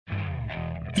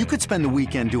You could spend the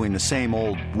weekend doing the same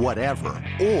old whatever,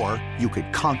 or you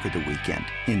could conquer the weekend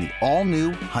in the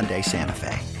all-new Hyundai Santa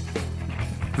Fe.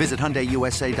 Visit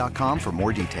HyundaiUSA.com for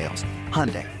more details.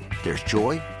 Hyundai, there's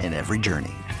joy in every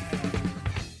journey.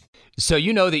 So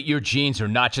you know that your genes are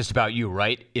not just about you,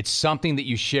 right? It's something that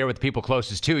you share with the people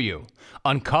closest to you.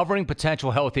 Uncovering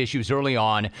potential health issues early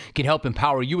on can help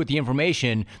empower you with the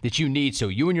information that you need so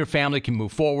you and your family can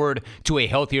move forward to a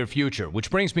healthier future, which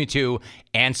brings me to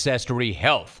Ancestry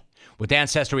Health. With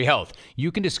Ancestry Health,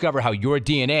 you can discover how your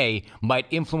DNA might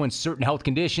influence certain health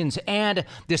conditions and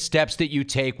the steps that you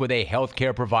take with a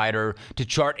healthcare provider to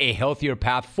chart a healthier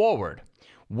path forward.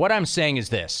 What I'm saying is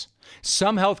this.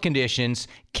 Some health conditions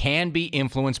can be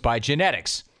influenced by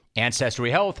genetics.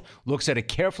 Ancestry Health looks at a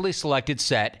carefully selected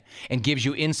set and gives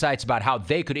you insights about how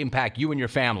they could impact you and your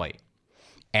family.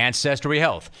 Ancestry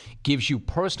Health gives you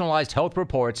personalized health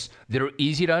reports that are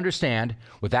easy to understand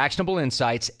with actionable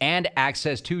insights and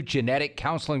access to genetic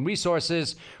counseling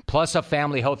resources, plus a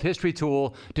family health history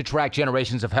tool to track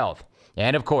generations of health.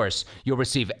 And of course, you'll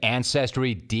receive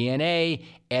Ancestry DNA,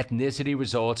 ethnicity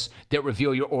results that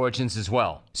reveal your origins as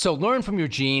well. So learn from your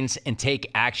genes and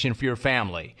take action for your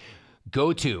family.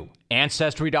 Go to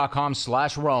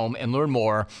Ancestry.com/Rome and learn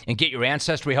more and get your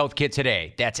Ancestry Health kit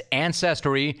today. That's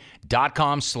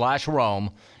Ancestry.com/Rome.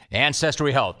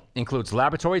 Ancestry Health includes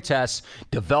laboratory tests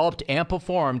developed and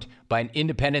performed by an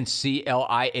independent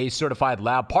CLIA-certified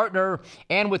lab partner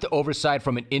and with oversight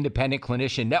from an independent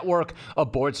clinician network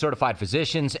of board-certified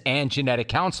physicians and genetic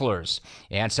counselors.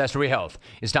 Ancestry Health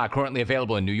is not currently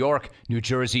available in New York, New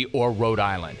Jersey, or Rhode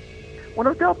Island. When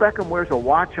Odell Beckham wears a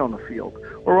watch on the field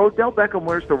or Odell Beckham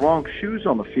wears the wrong shoes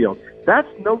on the field, that's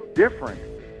no different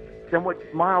than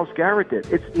what Myles Garrett did.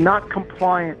 It's not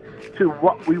compliant to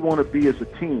what we want to be as a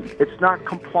team. It's not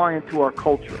compliant to our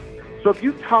culture. So if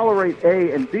you tolerate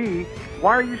A and B,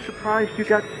 why are you surprised you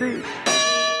got C?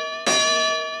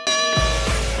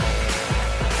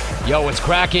 Yo, what's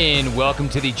cracking? Welcome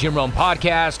to the Jim Rome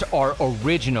Podcast, our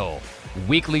original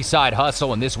weekly side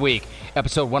hustle. And this week,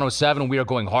 episode 107, we are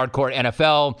going hardcore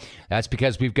NFL. That's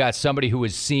because we've got somebody who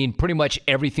has seen pretty much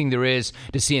everything there is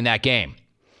to see in that game.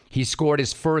 He scored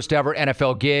his first ever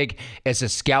NFL gig as a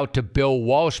scout to Bill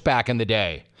Walsh back in the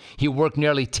day. He worked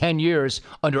nearly 10 years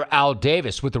under Al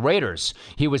Davis with the Raiders.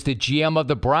 He was the GM of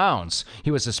the Browns.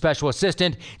 He was a special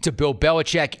assistant to Bill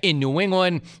Belichick in New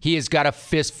England. He has got a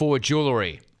fistful of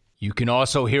jewelry. You can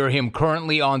also hear him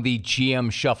currently on the GM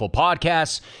Shuffle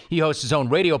podcast. He hosts his own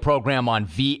radio program on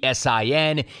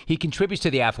VSIN. He contributes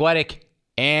to The Athletic,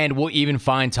 and will even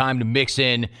find time to mix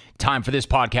in time for this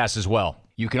podcast as well.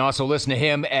 You can also listen to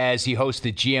him as he hosts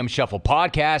the GM Shuffle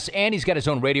podcast, and he's got his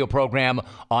own radio program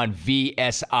on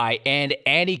VSIN,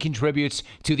 and he contributes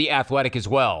to The Athletic as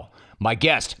well. My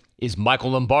guest is Michael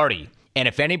Lombardi, and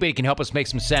if anybody can help us make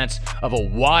some sense of a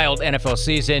wild NFL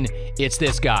season, it's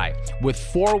this guy. With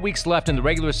 4 weeks left in the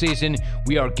regular season,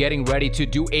 we are getting ready to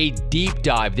do a deep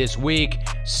dive this week.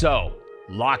 So,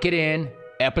 lock it in.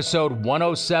 Episode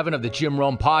 107 of the Jim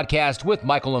Rome podcast with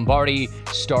Michael Lombardi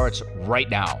starts right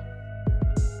now.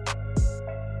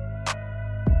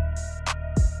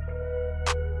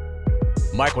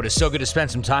 Michael, it is so good to spend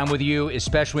some time with you,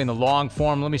 especially in the long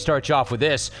form. Let me start you off with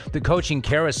this. The coaching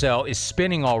carousel is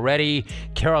spinning already.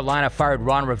 Carolina fired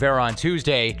Ron Rivera on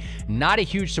Tuesday. Not a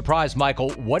huge surprise,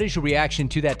 Michael. What is your reaction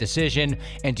to that decision,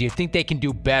 and do you think they can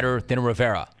do better than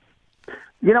Rivera?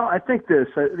 You know, I think this.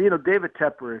 David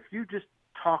Tepper, if you just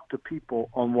talk to people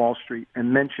on Wall Street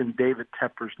and mention David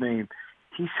Tepper's name,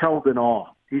 he's held in awe.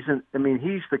 He's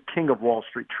the king of Wall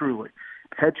Street, truly.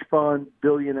 Hedge fund,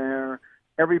 billionaire.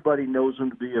 Everybody knows him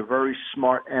to be a very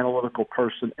smart, analytical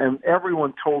person. And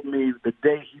everyone told me the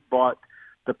day he bought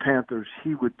the Panthers,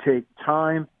 he would take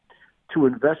time to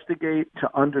investigate,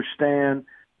 to understand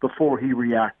before he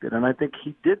reacted. And I think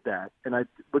he did that. And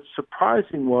what's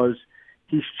surprising was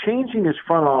he's changing his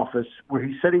front office where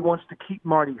he said he wants to keep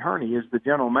Marty Herney as the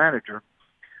general manager,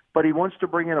 but he wants to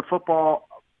bring in a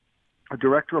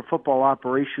director of football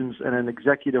operations and an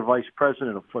executive vice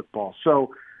president of football.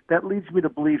 So that leads me to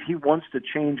believe he wants to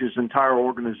change his entire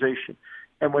organization.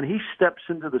 And when he steps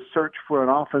into the search for an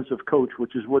offensive coach,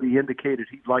 which is what he indicated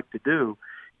he'd like to do,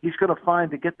 he's going to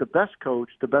find to get the best coach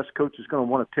is going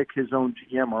to want to pick his own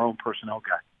GM or own personnel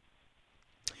guy.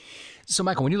 So,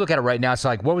 Michael, when you look at it right now, it's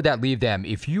like, where would that leave them?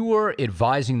 If you were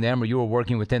advising them or you were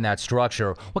working within that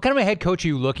structure, what kind of a head coach are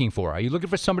you looking for? Are you looking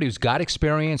for somebody who's got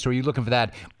experience, or are you looking for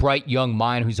that bright young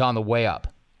mind who's on the way up?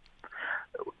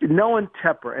 Knowing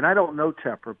Tepper, and I don't know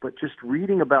Tepper, but just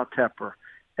reading about Tepper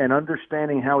and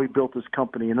understanding how he built his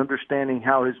company and understanding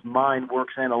how his mind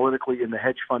works analytically in the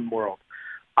hedge fund world,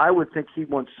 I would think he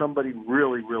wants somebody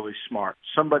really, really smart,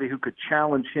 somebody who could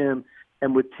challenge him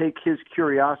and would take his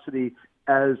curiosity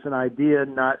as an idea,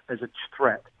 not as a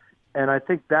threat. And I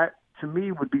think that, to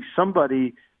me, would be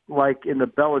somebody like in the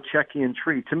Belichickian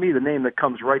tree. To me, the name that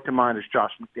comes right to mind is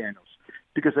Josh McDaniels,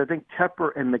 because I think Tepper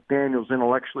and McDaniels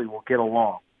intellectually will get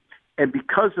along. And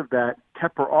because of that,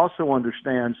 Tepper also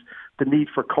understands the need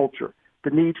for culture,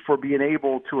 the need for being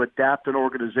able to adapt an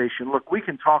organization. Look, we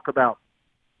can talk about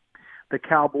the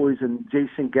Cowboys and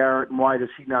Jason Garrett and why does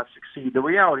he not succeed. The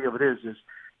reality of it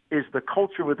is the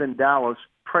culture within Dallas,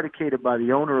 predicated by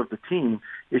the owner of the team,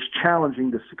 is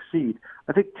challenging to succeed.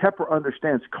 I think Tepper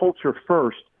understands culture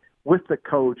first with the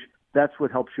coach. That's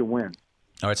what helps you win.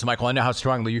 All right, so Michael, I know how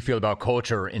strongly you feel about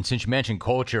culture, and since you mentioned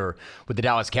culture with the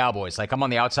Dallas Cowboys, like I'm on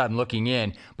the outside and looking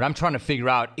in, but I'm trying to figure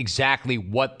out exactly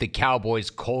what the Cowboys'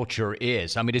 culture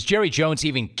is. I mean, does Jerry Jones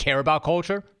even care about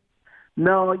culture?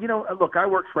 No, look, I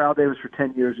worked for Al Davis for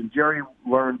 10 years, and Jerry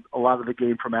learned a lot of the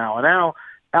game from Al. And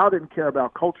Al didn't care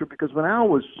about culture because when Al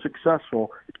was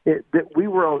successful, we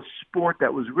were a sport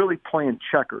that was really playing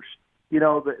checkers.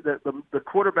 The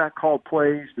quarterback called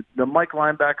plays, the Mike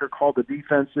linebacker called the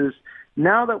defenses.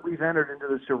 Now that we've entered into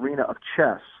this arena of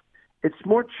chess, it's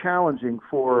more challenging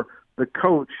for the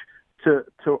coach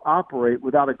to operate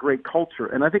without a great culture.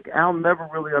 And I think Al never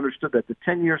really understood that. The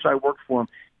 10 years I worked for him,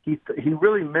 he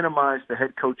really minimized the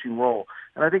head coaching role.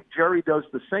 And I think Jerry does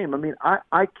the same. I mean,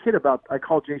 I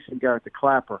call Jason Garrett the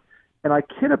clapper, and I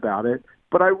kid about it,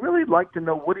 but I really like to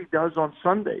know what he does on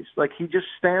Sundays. Like, he just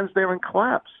stands there and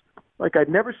claps. Like, I'd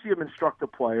never see him instruct a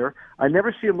player. I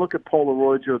never see him look at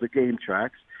Polaroids or the game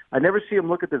tracks. I never see him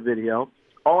look at the video.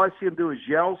 All I see him do is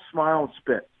yell, smile, and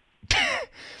spit.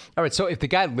 All right, so if the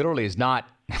guy literally is not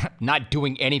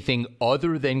doing anything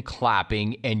other than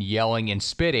clapping and yelling and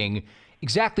spitting,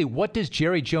 exactly what does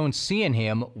Jerry Jones see in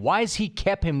him? Why has he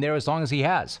kept him there as long as he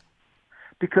has?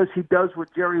 Because he does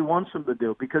what Jerry wants him to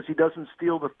do, because he doesn't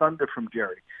steal the thunder from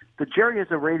Jerry. Jerry has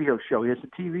a radio show. He has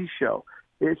a TV show.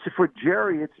 For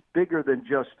Jerry, it's bigger than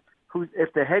just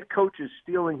if the head coach is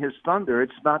stealing his thunder,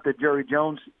 it's not that Jerry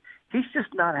Jones, he's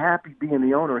just not happy being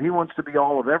the owner. He wants to be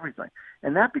all of everything.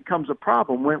 And that becomes a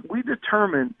problem. When we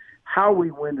determine how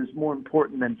we win is more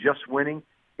important than just winning,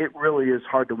 it really is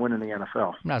hard to win in the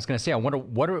NFL. I was going to say, I wonder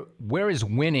where is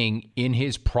winning in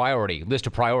his list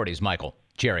of priorities, Michael,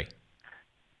 Jerry?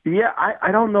 Yeah,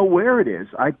 I don't know where it is.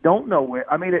 I don't know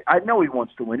where. I mean, I know he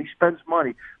wants to win. He spends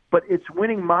money, but it's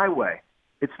winning my way.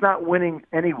 It's not winning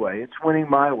anyway. It's winning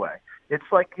my way. It's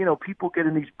like, people get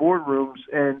in these boardrooms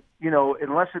and,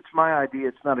 unless it's my idea,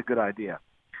 it's not a good idea.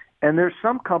 And there's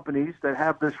some companies that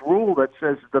have this rule that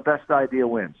says the best idea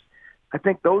wins. I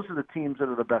think those are the teams that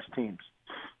are the best teams.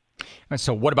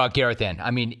 So what about Garrett then? I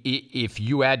mean, if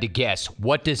you had to guess,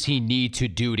 what does he need to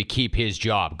do to keep his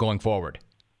job going forward?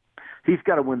 He's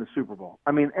got to win the Super Bowl.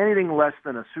 I mean, anything less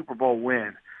than a Super Bowl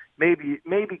win, maybe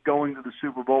going to the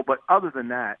Super Bowl, but other than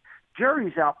that,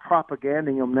 Jerry's out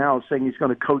propaganding him now, saying he's going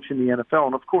to coach in the NFL.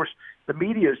 And, of course, the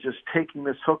media is just taking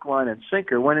this hook, line, and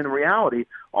sinker, when in reality,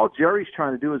 all Jerry's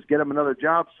trying to do is get him another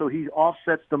job so he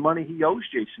offsets the money he owes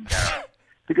Jason Garrett.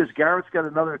 Because Garrett's got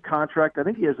another contract. I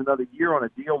think he has another year on a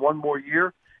deal, one more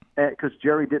year, because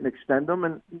Jerry didn't extend him.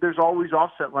 And there's always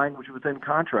offset language within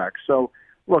contracts. So,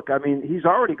 look, I mean, he's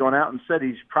already gone out and said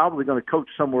he's probably going to coach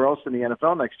somewhere else in the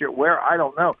NFL next year. Where, I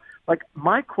don't know. Like,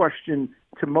 my question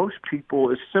to most people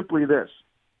is simply this.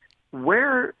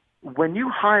 When you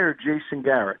hire Jason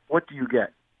Garrett, what do you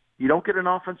get? You don't get an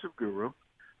offensive guru.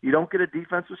 You don't get a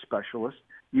defensive specialist.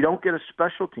 You don't get a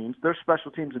special teams. Their special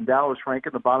teams in Dallas rank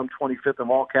in the bottom 25th of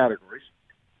all categories.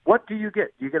 What do you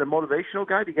get? Do you get a motivational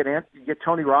guy? Do you get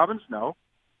Tony Robbins? No.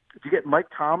 Do you get Mike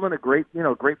Tomlin, a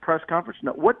great press conference?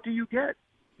 No. What do you get?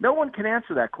 No one can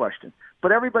answer that question.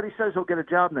 But everybody says he'll get a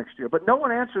job next year. But no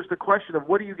one answers the question of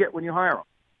what do you get when you hire him?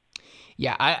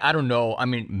 Yeah, I don't know. I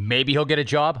mean, maybe he'll get a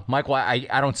job. Michael, I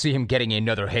don't see him getting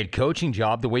another head coaching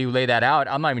job. The way you lay that out,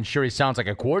 I'm not even sure he sounds like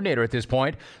a coordinator at this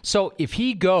point. So if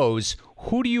he goes,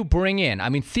 who do you bring in? I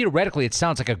mean, theoretically, it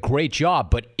sounds like a great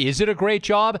job, but is it a great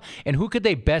job? And who could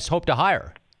they best hope to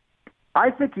hire?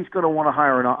 I think he's going to want to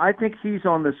hire I think he's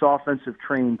on this offensive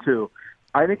train, too.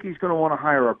 I think he's going to want to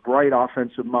hire a bright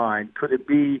offensive mind. Could it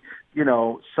be,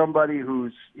 somebody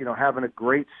who's, having a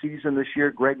great season this year,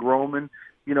 Greg Roman,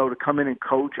 to come in and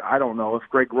coach? I don't know if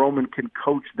Greg Roman can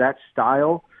coach that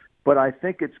style, but I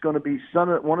think it's going to be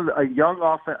a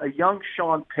young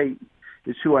Sean Payton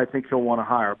is who I think he'll want to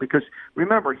hire. Because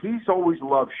remember, he's always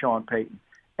loved Sean Payton.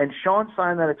 And Sean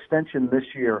signed that extension this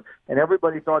year, and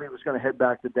everybody thought he was going to head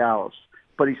back to Dallas.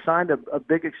 But he signed a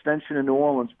big extension in New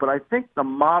Orleans. But I think the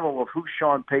model of who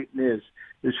Sean Payton is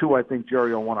is who I think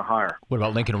Jerry will want to hire. What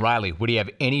about Lincoln Riley? Would he have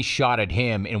any shot at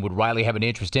him, and would Riley have an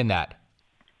interest in that?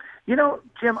 You know,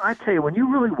 Jim, I tell you, when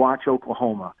you really watch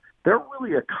Oklahoma, they're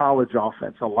really a college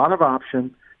offense. A lot of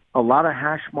option, a lot of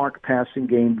hash mark passing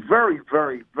game, very,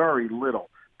 very, very little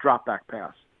drop back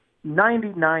pass.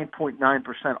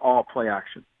 99.9% all play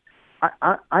action.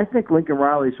 I think Lincoln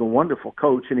Riley's a wonderful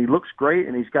coach, and he looks great,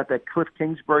 and he's got that Cliff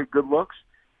Kingsbury good looks.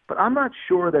 But I'm not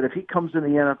sure that if he comes in the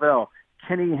NFL,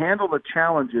 can he handle the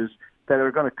challenges that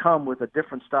are going to come with a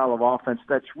different style of offense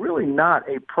that's really not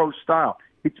a pro style.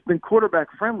 It's been quarterback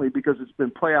friendly because it's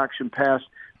been play action pass,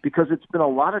 because it's been a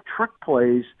lot of trick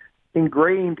plays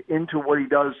ingrained into what he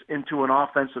does into an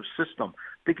offensive system.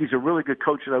 I think he's a really good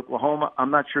coach at Oklahoma.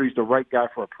 I'm not sure he's the right guy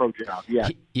for a pro job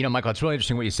yet. You know, Michael, it's really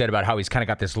interesting what you said about how he's kind of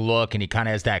got this look, and he kind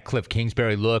of has that Cliff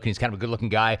Kingsbury look, and he's kind of a good-looking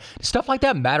guy. Does stuff like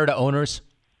that matter to owners?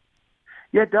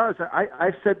 Yeah, it does.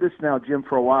 I've said this now, Jim,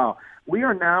 for a while. We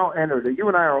are now entered. You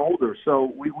and I are older,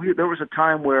 so there was a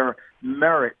time where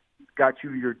merit got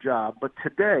you your job. But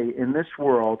today, in this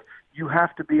world, you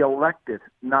have to be elected,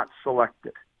 not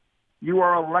selected. You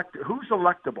are elected. Who's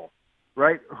electable,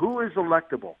 right? Who is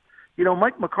electable? You know,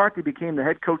 Mike McCarthy became the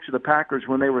head coach of the Packers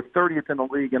when they were 30th in the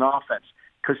league in offense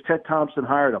because Ted Thompson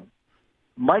hired him.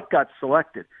 Mike got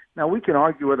selected. Now, we can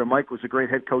argue whether Mike was a great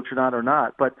head coach or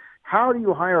not, but how do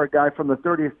you hire a guy from the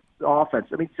 30th offense?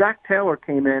 I mean, Zach Taylor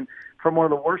came in from one of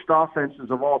the worst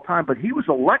offenses of all time, but he was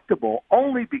electable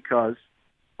only because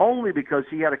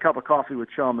he had a cup of coffee with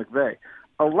Sean McVay.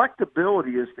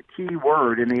 Electability is the key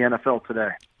word in the NFL today.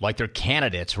 Like they're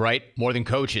candidates, right? More than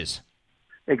coaches.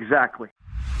 Exactly.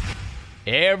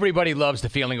 Everybody loves the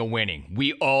feeling of winning.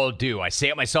 We all do. I say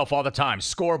it myself all the time.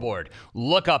 Scoreboard.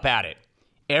 Look up at it.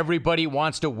 Everybody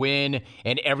wants to win,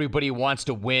 and everybody wants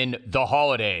to win the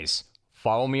holidays.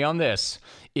 Follow me on this.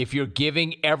 If you're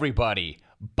giving everybody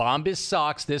Bombas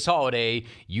socks this holiday,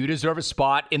 you deserve a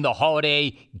spot in the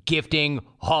Holiday Gifting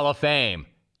Hall of Fame.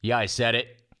 Yeah, I said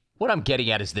it. What I'm getting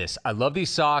at is this. I love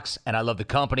these socks, and I love the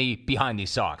company behind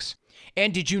these socks.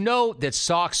 And did you know that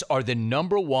socks are the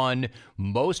 #1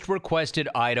 most requested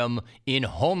item in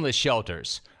homeless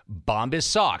shelters? Bombas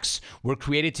socks were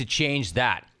created to change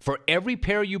that. For every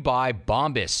pair you buy,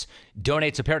 Bombas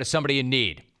donates a pair to somebody in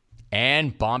need.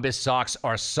 And Bombas socks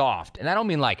are soft. And I don't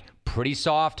mean like pretty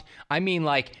soft. I mean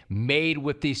like made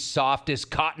with the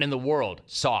softest cotton in the world,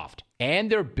 soft. And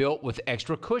they're built with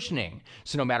extra cushioning.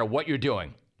 So no matter what you're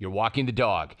doing, you're walking the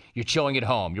dog, you're chilling at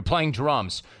home, you're playing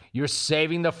drums, you're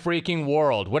saving the freaking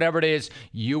world, whatever it is,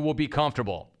 you will be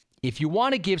comfortable. If you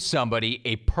want to give somebody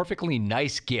a perfectly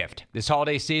nice gift this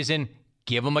holiday season,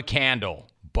 give them a candle.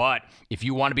 But if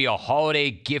you want to be a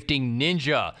holiday gifting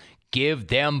ninja, give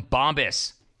them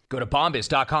Bombas. Go to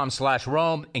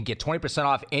Bombas.com/Rome and get 20%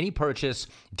 off any purchase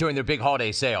during their big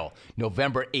holiday sale,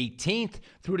 November 18th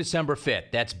through December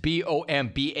 5th. That's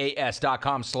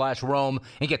Bombas.com/Rome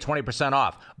and get 20%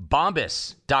 off.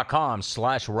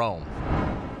 Bombas.com/Rome.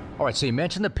 All right, so you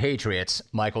mentioned the Patriots,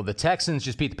 Michael. The Texans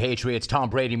just beat the Patriots.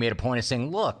 Tom Brady made a point of saying,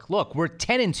 look, we're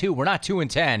 10-2. We're not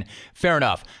 2-10. Fair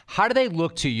enough. How do they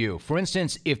look to you? For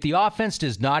instance, if the offense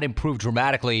does not improve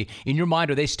dramatically, in your mind,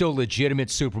 are they still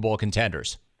legitimate Super Bowl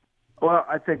contenders? Well,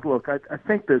 I think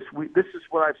this is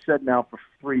what I've said now for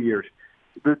 3 years.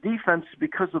 The defense,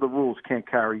 because of the rules, can't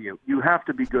carry you. You have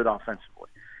to be good offensively.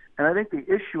 And I think the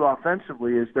issue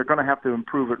offensively is they're going to have to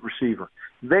improve at receiver.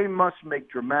 They must make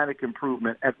dramatic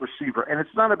improvement at receiver. And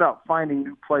it's not about finding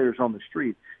new players on the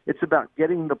street. It's about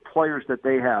getting the players that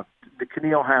they have, the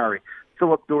N'Keal Harry,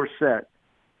 Philip Dorsett,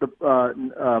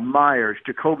 Myers,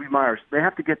 Jacoby Myers. They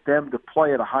have to get them to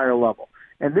play at a higher level.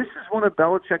 And this is one of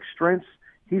Belichick's strengths.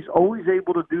 He's always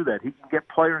able to do that. He can get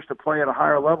players to play at a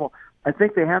higher level. I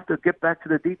think they have to get back to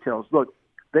the details. Look,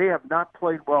 they have not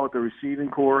played well at the receiving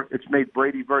core. It's made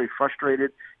Brady very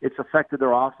frustrated. It's affected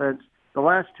their offense. The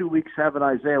last 2 weeks having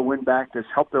Isaiah Wynn back has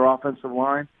helped their offensive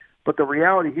line. But the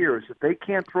reality here is that they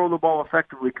can't throw the ball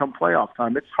effectively come playoff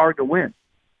time. It's hard to win.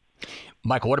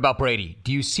 Michael, what about Brady?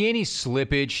 Do you see any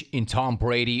slippage in Tom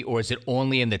Brady, or is it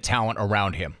only in the talent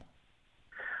around him?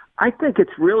 I think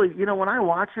it's really, when I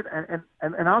watch it, and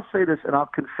I'll say this and I'll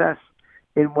confess,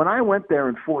 and when I went there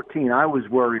in 2014, I was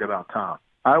worried about Tom.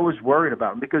 I was worried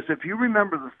about him because if you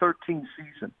remember the 2013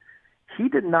 season, he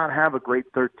did not have a great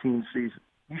 2013 season.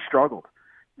 He struggled.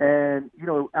 And,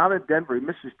 out in Denver, he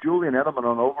misses Julian Edelman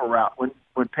on over route when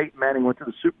Peyton Manning went to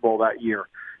the Super Bowl that year.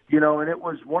 And it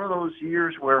was one of those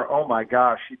years where, oh, my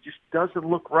gosh, it just doesn't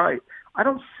look right. I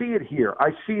don't see it here.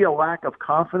 I see a lack of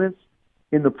confidence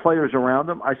in the players around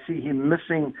him. I see him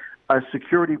missing a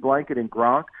security blanket in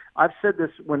Gronk. I've said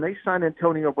this, when they signed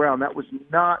Antonio Brown, that was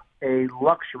not a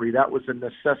luxury. That was a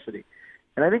necessity.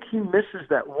 And I think he misses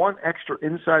that one extra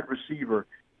inside receiver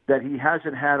that he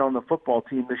hasn't had on the football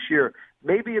team this year.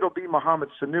 Maybe it'll be Mohamed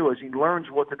Sanu as he learns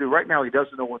what to do. Right now he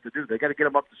doesn't know what to do. They got to get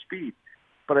him up to speed.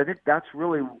 But I think that's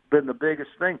really been the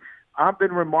biggest thing. I've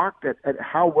been remarked at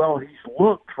how well he's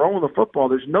looked throwing the football.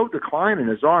 There's no decline in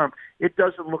his arm. It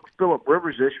doesn't look Phillip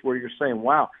Rivers-ish where you're saying,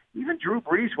 wow. Even Drew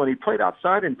Brees, when he played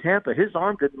outside in Tampa, his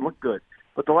arm didn't look good.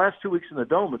 But the last 2 weeks in the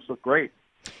Dome, it's looked great.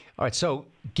 All right, so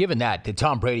given that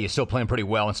Tom Brady is still playing pretty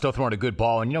well and still throwing a good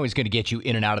ball, and you know he's going to get you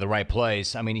in and out of the right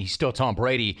place. I mean, he's still Tom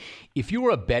Brady. If you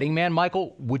were a betting man,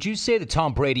 Michael, would you say that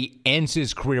Tom Brady ends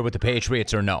his career with the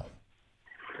Patriots or no?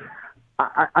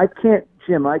 I can't,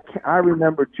 Jim. I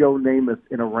remember Joe Namath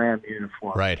in a Ram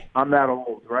uniform. Right. I'm that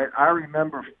old, right? I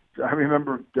remember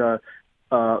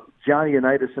Johnny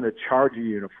Unitas in a Charger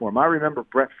uniform. I remember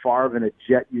Brett Favre in a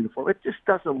Jet uniform. It just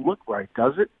doesn't look right,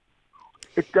 does it?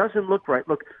 It doesn't look right.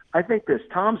 Look, I think this.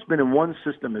 Tom's been in one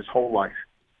system his whole life,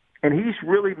 and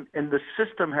and the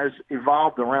system has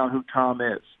evolved around who Tom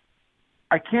is.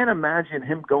 I can't imagine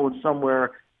him going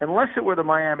somewhere, unless it were the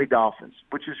Miami Dolphins,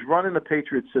 which is running the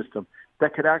Patriot system,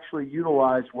 that could actually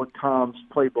utilize what Tom's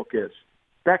playbook is.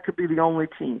 That could be the only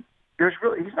team.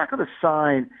 He's not going to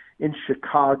sign in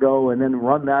Chicago and then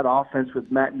run that offense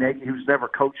with Matt Nagy, who's never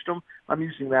coached him. I'm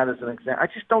using that as an example. I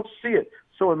just don't see it.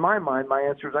 So in my mind, my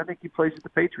answer is I think he plays at the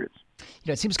Patriots. You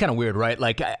know, it seems kind of weird, right?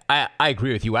 Like, I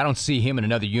agree with you. I don't see him in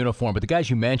another uniform. But the guys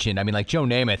you mentioned, I mean, like Joe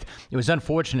Namath, it was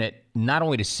unfortunate not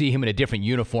only to see him in a different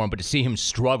uniform, but to see him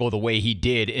struggle the way he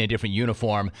did in a different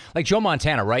uniform. Like Joe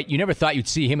Montana, right? You never thought you'd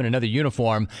see him in another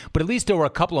uniform. But at least there were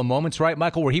a couple of moments, right,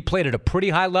 Michael, where he played at a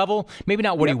pretty high level. Maybe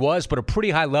not what he was, but a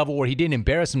pretty high level where he didn't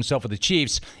embarrass himself with the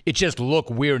Chiefs. It just looked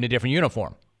weird in a different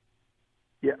uniform.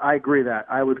 Yeah, I agree that.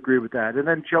 I would agree with that. And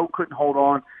then Joe couldn't hold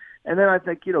on. And then I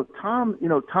think, Tom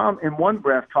in one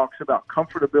breath talks about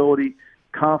comfortability,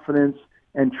 confidence,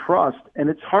 and trust.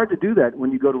 And it's hard to do that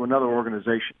when you go to another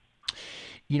organization.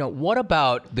 You know, what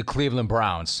about the Cleveland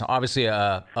Browns? Obviously,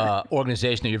 a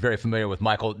organization that you're very familiar with,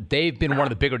 Michael. They've been one of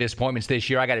the bigger disappointments this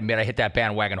year. I got to admit, I hit that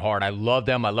bandwagon hard. I love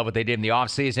them. I love what they did in the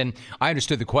offseason. I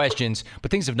understood the questions, but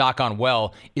things have not gone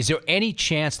well. Is there any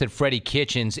chance that Freddie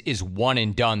Kitchens is one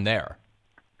and done there?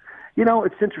 You know,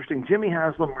 it's interesting. Jimmy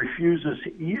Haslam refuses.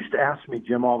 He used to ask me,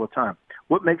 Jim, all the time,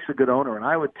 what makes a good owner? And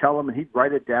I would tell him, and he'd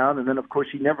write it down. And then, of course,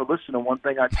 he never listened to one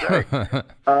thing I'd say.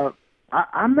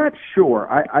 I'm not sure.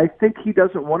 I think he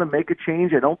doesn't want to make a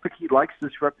change. I don't think he likes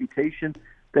this reputation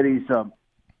that he's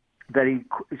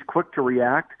quick to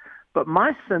react. But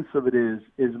my sense of it is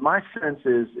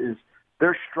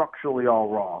they're structurally all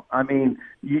wrong. I mean,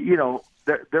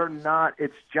 they're not.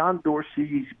 It's John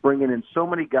Dorsey's bringing in so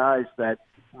many guys that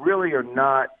really are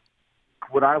not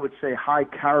what I would say high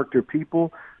character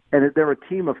people, and they're a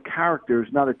team of characters,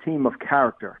 not a team of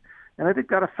character. And I think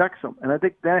that affects them. And I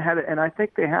think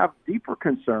they have deeper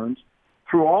concerns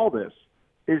through all this.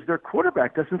 Is their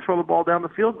quarterback doesn't throw the ball down the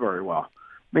field very well.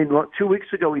 I mean, 2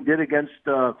 weeks ago he did against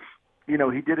the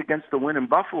win in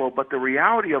Buffalo. But the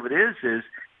reality of it is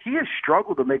he has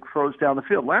struggled to make throws down the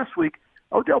field. Last week,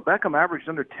 Odell Beckham averaged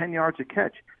under 10 yards a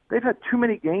catch. They've had too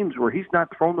many games where he's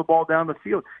not thrown the ball down the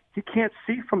field. He can't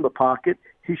see from the pocket.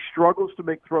 He struggles to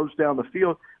make throws down the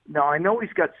field. Now, I know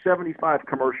he's got 75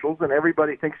 commercials, and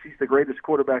everybody thinks he's the greatest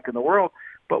quarterback in the world.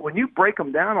 But when you break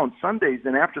him down on Sundays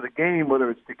and after the game, whether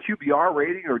it's the QBR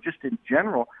rating or just in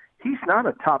general, he's not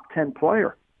a top 10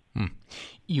 player.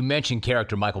 You mentioned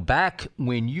character, Michael. Back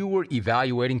when you were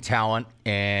evaluating talent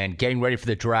and getting ready for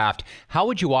the draft, how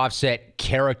would you offset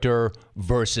character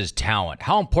versus talent?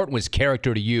 How important was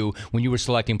character to you when you were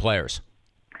selecting players?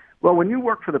 Well, when you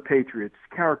work for the Patriots,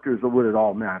 character is what it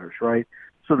all matters, right?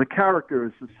 So the character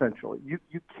is essential. You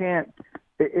can't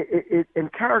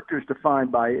and character is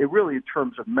defined by it really in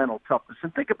terms of mental toughness.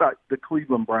 And think about the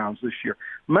Cleveland Browns this year.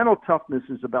 Mental toughness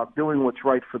is about doing what's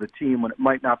right for the team when it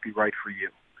might not be right for you.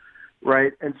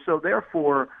 Right, and so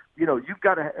therefore, you've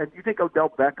got to. You think Odell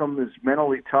Beckham is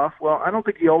mentally tough? Well, I don't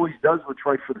think he always does what's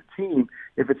right for the team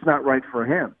if it's not right for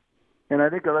him. And I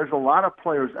think there's a lot of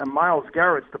players, and Myles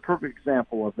Garrett's the perfect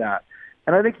example of that.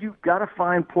 And I think you've got to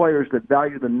find players that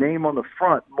value the name on the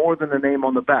front more than the name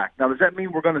on the back. Now, does that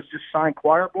mean we're going to just sign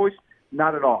choir boys?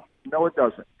 Not at all. No, it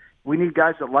doesn't. We need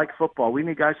guys that like football. We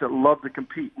need guys that love to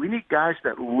compete. We need guys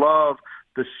that love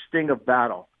the sting of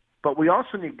battle. But we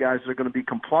also need guys that are going to be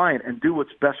compliant and do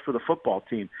what's best for the football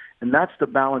team. And that's the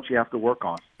balance you have to work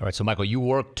on. All right, so, Michael, you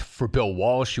worked for Bill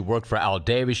Walsh. You worked for Al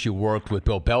Davis. You worked with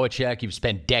Bill Belichick. You've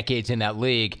spent decades in that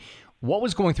league. What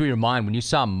was going through your mind when you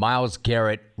saw Myles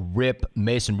Garrett rip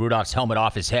Mason Rudolph's helmet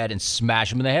off his head and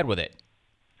smash him in the head with it?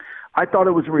 I thought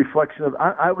it was a reflection of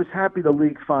I was happy the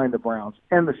league fined the Browns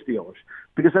and the Steelers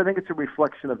because I think it's a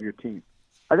reflection of your team.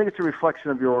 I think it's a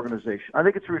reflection of your organization. I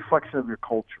think it's a reflection of your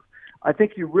culture. I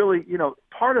think you really,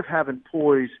 part of having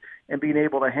poise and being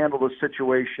able to handle the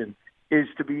situation is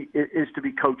to be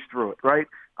coached through it, right?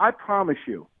 I promise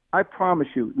you,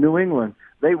 New England,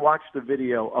 they watched the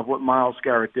video of what Myles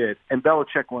Garrett did, and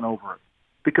Belichick went over it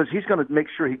because he's going to make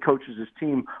sure he coaches his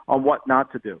team on what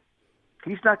not to do.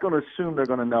 He's not going to assume they're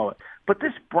going to know it. But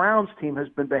this Browns team has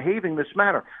been behaving this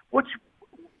matter, which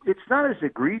it's not as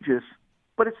egregious,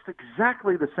 but it's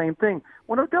exactly the same thing.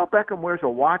 When Odell Beckham wears a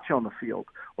watch on the field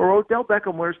or Odell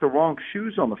Beckham wears the wrong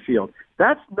shoes on the field,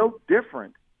 that's no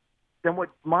different than what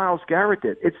Myles Garrett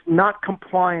did. It's not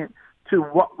compliant to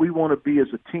what we want to be as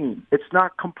a team. It's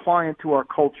not compliant to our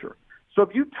culture. So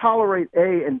if you tolerate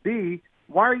A and B,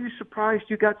 why are you surprised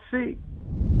you got C?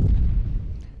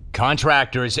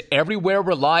 Contractors everywhere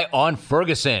rely on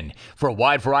Ferguson for a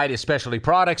wide variety of specialty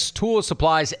products, tools,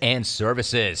 supplies, and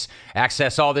services.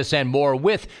 Access all this and more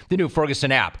with the new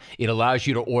Ferguson app. It allows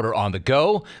you to order on the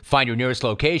go, find your nearest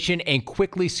location, and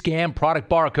quickly scan product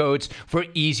barcodes for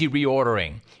easy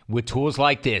reordering. With tools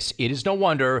like this, it is no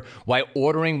wonder why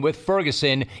ordering with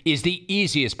Ferguson is the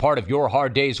easiest part of your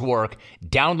hard day's work.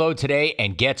 Download today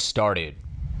and get started.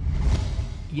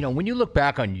 When you look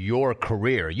back on your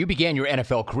career, you began your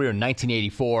NFL career in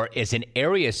 1984 as an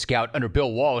area scout under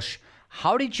Bill Walsh.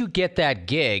 How did you get that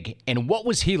gig, and what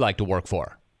was he like to work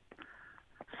for?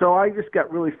 So I just got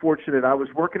really fortunate. I was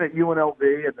working at UNLV,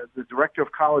 and the director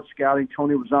of college scouting,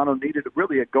 Tony Lozano, needed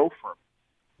really a gopher.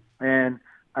 And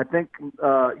I think,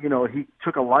 he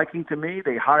took a liking to me.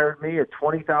 They hired me at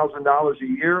 $20,000 a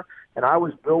year, and I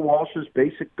was Bill Walsh's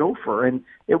basic gopher. And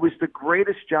it was the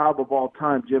greatest job of all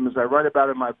time, Jim, as I write about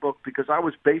in my book, because I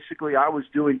was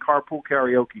doing carpool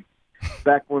karaoke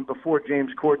back before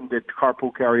James Corden did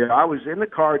carpool karaoke. I was in the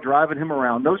car driving him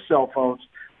around, no cell phones,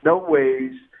 no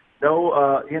Waze,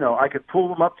 I could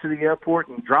pull him up to the airport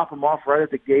and drop him off right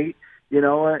at the gate, and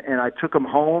I took him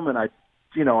home, and I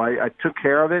took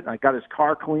care of it. I got his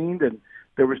car cleaned, and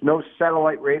there was no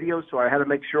satellite radio, so I had to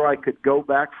make sure I could go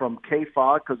back from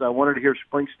KFOG because I wanted to hear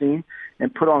Springsteen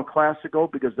and put on classical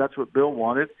because that's what Bill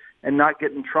wanted, and not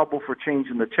get in trouble for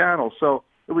changing the channel. So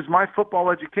it was my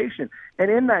football education. And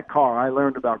in that car, I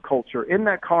learned about culture. In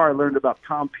that car, I learned about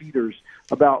Tom Peters,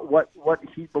 about what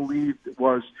he believed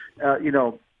was,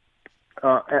 the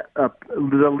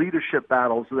leadership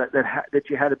battles that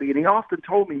you had to be. And he often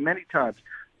told me many times,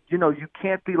 you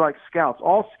can't be like scouts.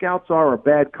 All scouts are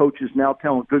bad coaches now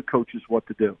telling good coaches what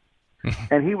to do.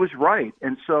 And he was right.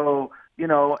 And so,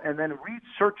 and then read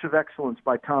Search of Excellence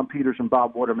by Tom Peters and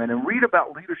Bob Waterman, and read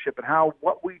about leadership and how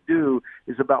what we do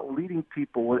is about leading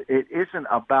people. It isn't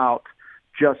about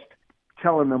just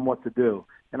telling them what to do.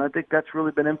 And I think that's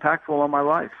really been impactful on my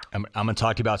life. I'm going to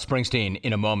talk to you about Springsteen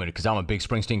in a moment because I'm a big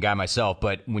Springsteen guy myself.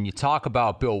 But when you talk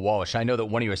about Bill Walsh, I know that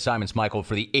one of your assignments, Michael,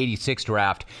 for the 86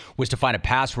 draft was to find a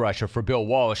pass rusher for Bill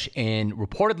Walsh. And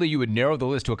reportedly you would narrow the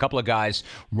list to a couple of guys,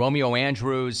 Romeo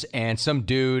Andrews and some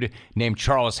dude named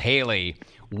Charles Haley.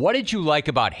 What did you like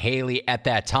about Haley at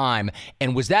that time?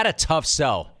 And was that a tough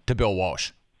sell to Bill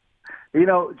Walsh?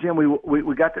 Jim,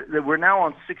 we're now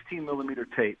on 16 millimeter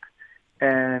tape.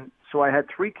 And so I had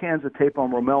 3 cans of tape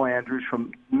on Romel Andrews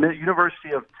from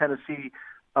University of Tennessee,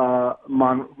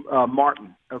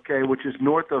 Martin, which is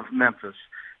north of Memphis.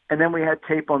 And then we had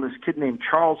tape on this kid named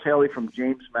Charles Haley from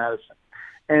James Madison.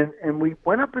 And we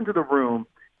went up into the room,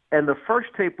 and the first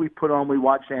tape we put on, we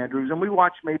watched Andrews, and we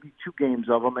watched maybe 2 games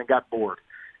of him and got bored.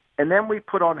 And then we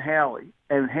put on Haley.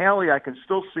 And Haley, I can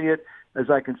still see it as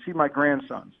I can see my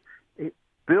grandsons.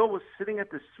 Bill was sitting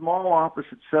at this small office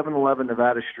at 711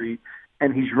 Nevada Street,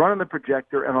 and he's running the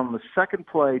projector, and on the second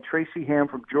play, Tracy Ham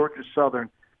from Georgia Southern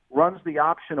runs the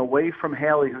option away from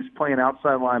Haley, who's playing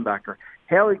outside linebacker.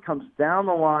 Haley comes down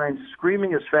the line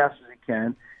screaming as fast as he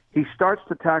can. He starts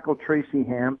to tackle Tracy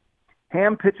Ham.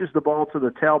 Ham pitches the ball to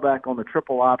the tailback on the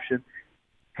triple option.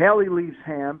 Haley leaves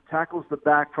Ham, tackles the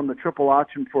back from the triple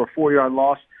option for a 4-yard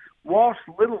loss. Walsh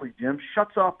literally, Jim,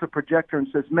 shuts off the projector and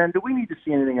says, "Men, do we need to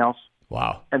see anything else?"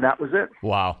 Wow. And that was it.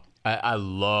 Wow. I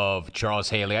love Charles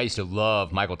Haley. I used to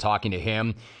love Michael talking to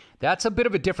him. That's a bit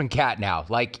of a different cat now.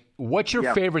 Like, what's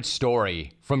your favorite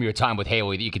story from your time with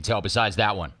Haley that you can tell besides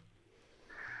that one?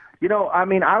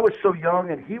 I was so young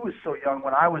and he was so young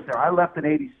when I was there. I left in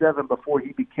 87 before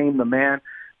he became the man.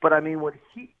 But, what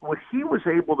he was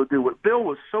able to do, what Bill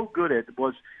was so good at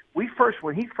was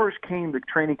when he first came to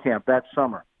training camp that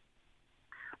summer,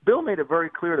 Bill made it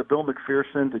very clear to Bill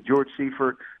McPherson, to George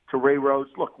Seifert, to Ray Rhodes,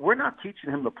 look, we're not teaching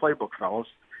him the playbook, fellas.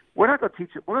 We're not going to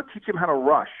teach him. We're going to teach him how to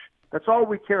rush. That's all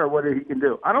we care what he can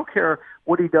do. I don't care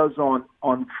what he does on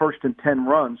 1st and 10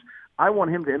 runs. I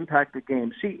want him to impact the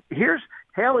game. See,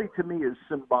 Haley to me is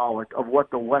symbolic of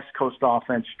what the West Coast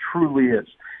offense truly is.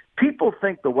 People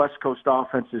think the West Coast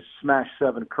offense is smash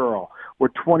 7 curl or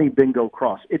 20 bingo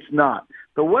cross. It's not.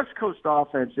 The West Coast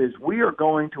offense is we are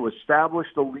going to establish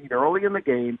the lead early in the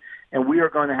game, and we are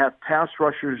going to have pass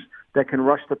rushers that can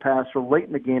rush the passer late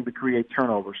in the game to create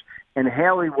turnovers. And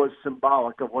Haley was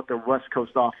symbolic of what the West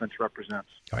Coast offense represents.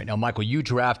 All right, now, Michael, you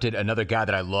drafted another guy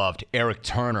that I loved, Eric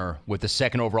Turner, with the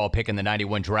second overall pick in the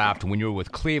 91 draft when you were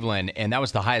with Cleveland, and that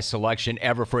was the highest selection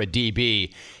ever for a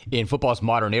DB in football's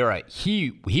modern era.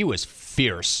 He was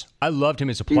fierce. I loved him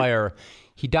as a player.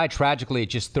 He died tragically at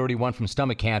just 31 from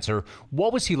stomach cancer.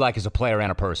 What was he like as a player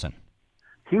and a person?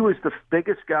 He was the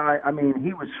biggest guy. I mean,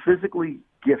 he was physically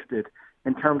gifted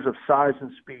in terms of size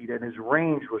and speed, and his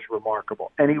range was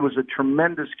remarkable. And he was a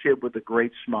tremendous kid with a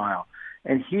great smile.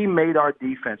 And he made our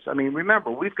defense. I mean, remember,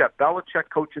 we've got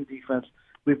Belichick coaching defense.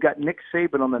 We've got Nick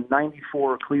Saban on the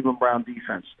 94 Cleveland Brown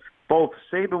defense. Both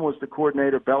Saban was the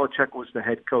coordinator, Belichick was the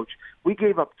head coach. We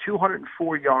gave up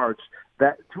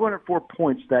 204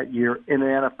 points that year in the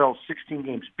NFL, 16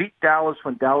 games. Beat Dallas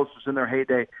when Dallas was in their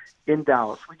heyday in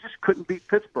Dallas. We just couldn't beat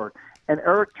Pittsburgh. And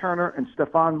Eric Turner and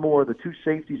Stephon Moore, the two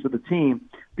safeties of the team,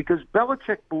 because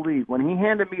Belichick believed when he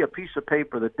handed me a piece of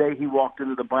paper the day he walked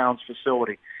into the Browns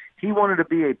facility, he wanted to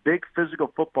be a big physical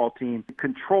football team to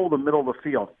control the middle of the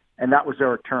field, and that was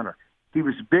Eric Turner. He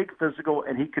was big, physical,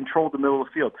 and he controlled the middle of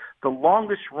the field. The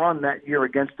longest run that year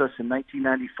against us in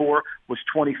 1994 was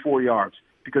 24 yards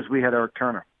because we had Eric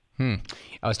Turner.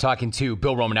 I was talking to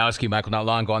Bill Romanowski, Michael, not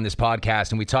long ago on this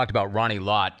podcast, and we talked about Ronnie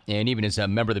Lott. And even as a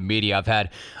member of the media, I've had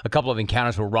a couple of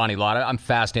encounters with Ronnie Lott. I'm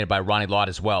fascinated by Ronnie Lott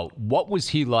as well. What was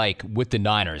he like with the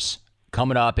Niners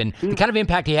coming up and the kind of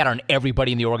impact he had on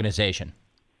everybody in the organization?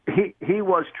 He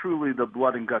was truly the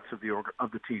blood and guts of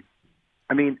the team.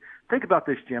 I mean, think about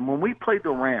this, Jim. When we played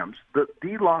the Rams, the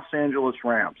Los Angeles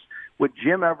Rams, with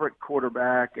Jim Everett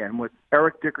quarterback and with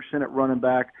Eric Dickerson at running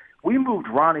back, we moved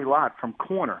Ronnie Lott from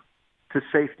corner to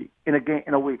safety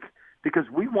in a week because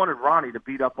we wanted Ronnie to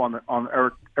beat up on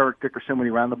Eric Dickerson when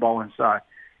he ran the ball inside.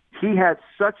 He had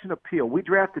such an appeal. We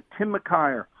drafted Tim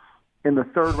McKyer in the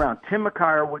 3rd round. Tim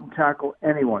McKyer wouldn't tackle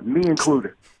anyone, me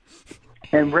included.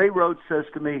 And Ray Rhodes says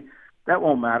to me, that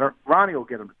won't matter. Ronnie will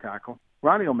get him to tackle.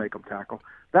 Ronnie will make him tackle.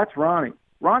 That's Ronnie.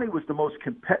 Ronnie was the most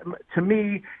competitive. To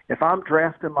me, if I'm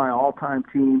drafting my all-time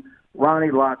team,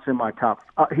 Ronnie Lott's in my top.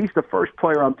 He's the first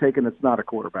player I'm taking that's not a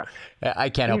quarterback. I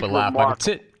can't help but laugh. I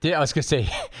was going to say,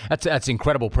 that's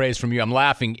incredible praise from you. I'm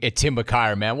laughing at Tim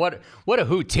McKyer, man. What a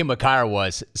hoot Tim McKyer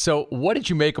was. So what did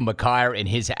you make of McKyer and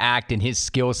his act and his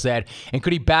skill set? And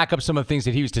could he back up some of the things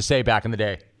that he used to say back in the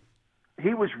day?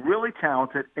 He was really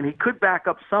talented, and he could back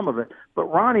up some of it, but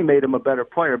Ronnie made him a better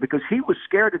player because he was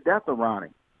scared to death of Ronnie.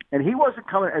 And he wasn't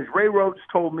coming, as Ray Rhodes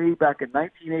told me back in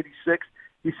 1986,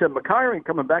 he said, McKyer ain't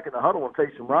coming back in the huddle and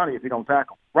facing Ronnie if he don't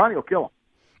tackle. Ronnie will kill him.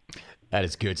 That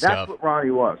is good stuff. That's what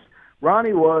Ronnie was.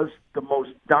 Ronnie was the most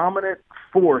dominant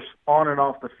force on and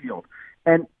off the field.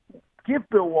 And give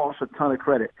Bill Walsh a ton of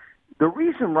credit. The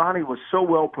reason Ronnie was so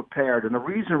well prepared and the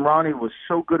reason Ronnie was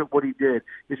so good at what he did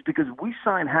is because we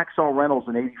signed Hacksaw Reynolds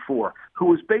in '84, who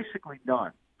was basically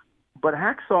done. But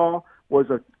Hacksaw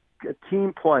was a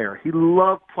team player. He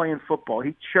loved playing football.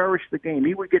 He cherished the game.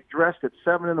 He would get dressed at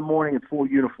 7 in the morning in full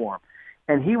uniform.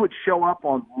 And he would show up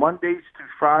on Mondays through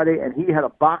Friday, and he had a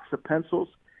box of pencils,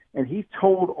 and he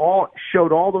showed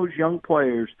all those young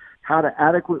players how to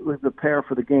adequately prepare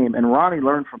for the game. And Ronnie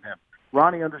learned from him.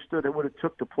 Ronnie understood what it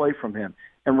took to play from him.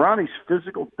 And Ronnie's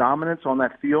physical dominance on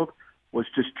that field was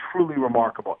just truly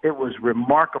remarkable. It was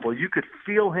remarkable. You could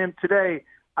feel him today.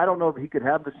 I don't know if he could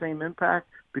have the same impact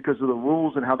because of the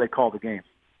rules and how they call the game.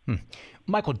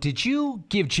 Michael, did you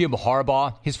give Jim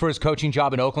Harbaugh his first coaching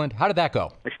job in Oakland? How did that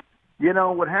go? You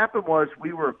know, what happened was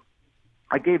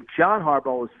I gave John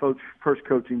Harbaugh his first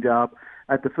coaching job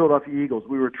at the Philadelphia Eagles.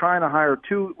 We were trying to hire a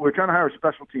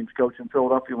special teams coach in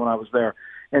Philadelphia when I was there.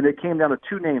 And it came down to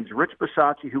 2 names, Rich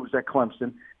Bisaccia, who was at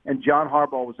Clemson, and John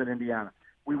Harbaugh was in Indiana.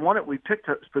 We picked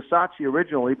Bisaccia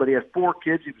originally, but he had 4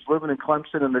 kids. He was living in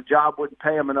Clemson, and the job wouldn't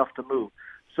pay him enough to move.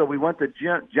 So we went to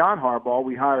John Harbaugh.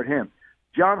 We hired him.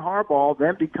 John Harbaugh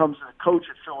then becomes the coach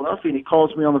at Philadelphia, and he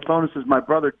calls me on the phone and says, my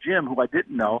brother Jim, who I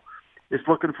didn't know, is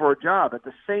looking for a job. At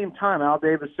the same time, Al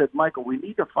Davis said, Michael, we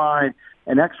need to find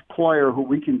an ex-player who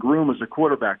we can groom as a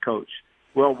quarterback coach.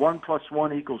 Well, 1 +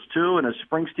 1 = 2, and as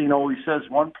Springsteen always says,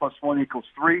 1 + 1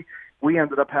 = 3. We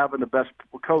ended up having the best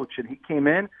coach, and he came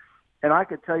in, and I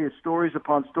could tell you stories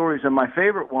upon stories, and my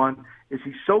favorite one is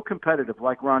he's so competitive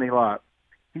like Ronnie Lott.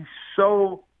 He's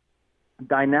so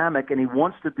dynamic, and he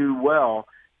wants to do well,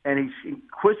 and he's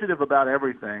inquisitive about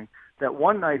everything, that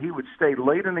one night he would stay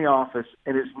late in the office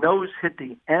and his nose hit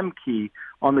the M key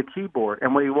on the keyboard.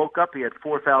 And when he woke up, he had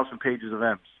 4,000 pages of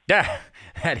M's. Yeah,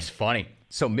 that is funny.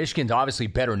 So Michigan's obviously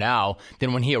better now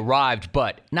than when he arrived,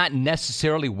 but not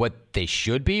necessarily what they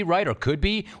should be, right, or could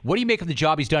be. What do you make of the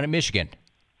job he's done at Michigan?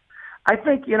 I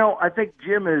think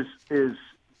Jim is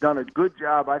done a good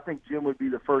job. I think Jim would be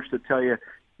the first to tell you,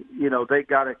 they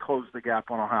got to close the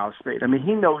gap on Ohio State. I mean,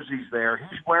 he knows he's there.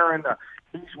 He's wearing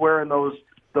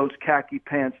those khaki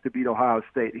pants to beat Ohio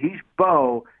State. He's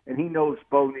Bo, and he knows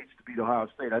Bo needs to beat Ohio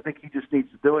State. I think he just needs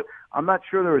to do it. I'm not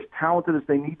sure they're as talented as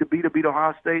they need to beat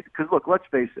Ohio State because, look, let's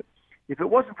face it. If it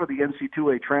wasn't for the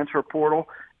NC2A transfer portal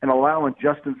and allowing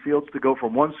Justin Fields to go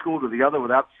from one school to the other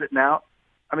without sitting out,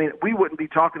 I mean, we wouldn't be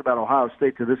talking about Ohio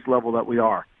State to this level that we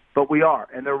are. But we are,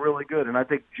 and they're really good. And I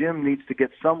think Jim needs to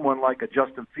get someone like a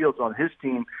Justin Fields on his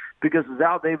team because, as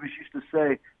Al Davis used to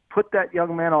say, put that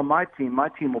young man on my team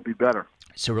will be better.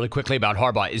 So really quickly about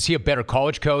Harbaugh, is he a better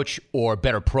college coach or a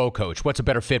better pro coach? What's a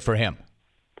better fit for him?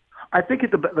 I think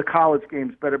the college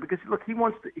game's better because, look, he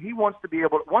wants to be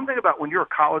able to – one thing about when you're a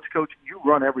college coach, you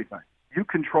run everything. You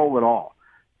control it all.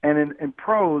 And in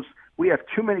pros, we have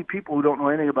too many people who don't know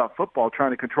anything about football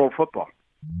trying to control football.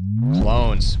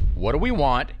 Clones, what do we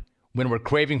want when we're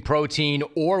craving protein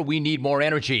or we need more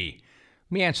energy?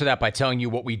 Let me answer that by telling you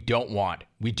what we don't want.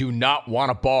 We do not want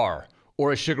a bar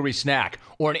or a sugary snack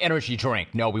or an energy drink.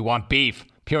 No, we want beef,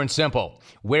 pure and simple.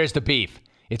 Where's the beef?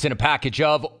 It's in a package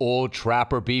of Old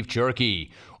Trapper beef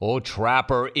jerky. Old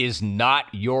Trapper is not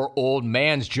your old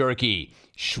man's jerky.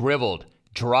 Shriveled,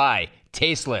 dry,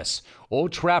 tasteless.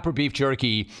 Old Trapper beef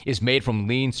jerky is made from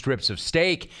lean strips of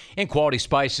steak and quality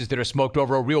spices that are smoked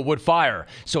over a real wood fire.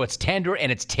 So it's tender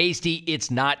and it's tasty. It's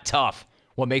not tough.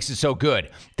 What makes it so good?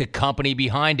 The company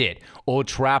behind it. Old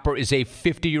Trapper is a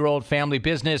 50-year-old family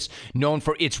business known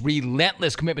for its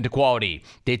relentless commitment to quality.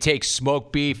 They take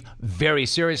smoked beef very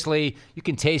seriously. You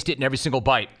can taste it in every single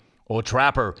bite. Old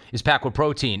Trapper is packed with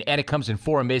protein, and it comes in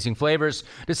 4 amazing flavors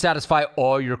to satisfy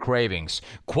all your cravings.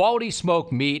 Quality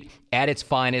smoked meat at its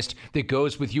finest that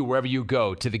goes with you wherever you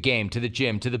go, to the game, to the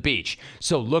gym, to the beach.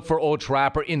 So look for Old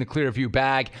Trapper in the Clearview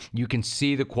bag. You can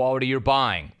see the quality you're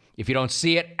buying. If you don't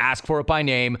see it, ask for it by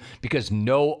name because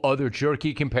no other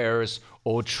jerky compares.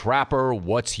 Old Trapper,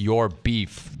 what's your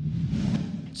beef?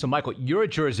 So, Michael, you're a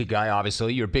Jersey guy,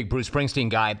 obviously. You're a big Bruce Springsteen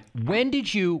guy. When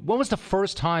was the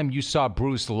first time you saw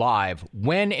Bruce live?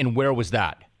 When and where was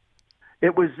that?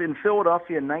 It was in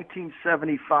Philadelphia in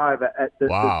 1975 at the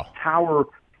Tower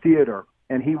Theater.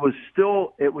 And it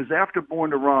was after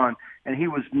Born to Run, and he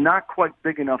was not quite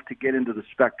big enough to get into the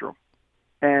Spectrum.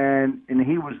 And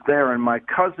he was there, and my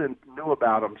cousin knew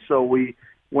about him. So we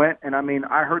went, and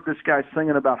I heard this guy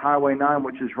singing about Highway 9,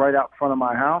 which is right out front of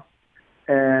my house,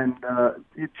 and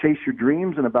Chase Your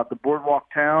Dreams, and about the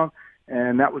Boardwalk Town,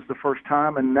 and that was the first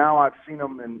time. And now I've seen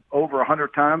him in over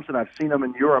 100 times, and I've seen him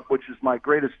in Europe, which is my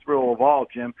greatest thrill of all,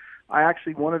 Jim. I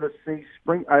actually wanted to see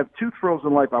I have 2 thrills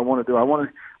in life I want to do. I want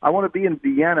to be in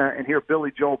Vienna and hear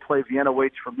Billy Joel play Vienna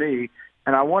Waits for Me,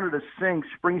 and I wanted to sing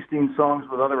Springsteen songs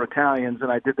with other Italians,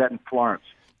 and I did that in Florence.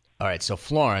 All right, so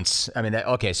Florence,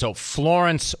 so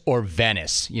Florence or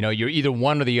Venice. You're either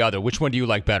one or the other. Which one do you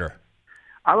like better?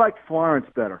 I like Florence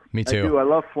better. Me too. I do. I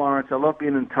love Florence. I love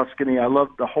being in Tuscany. I love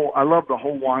the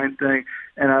whole wine thing,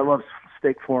 and I love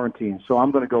steak Florentine. So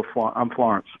I'm going to go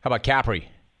Florence. How about Capri?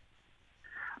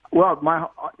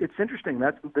 Well, it's interesting.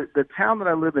 That's the town that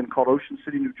I live in, called Ocean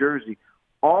City, New Jersey.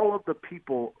 All of the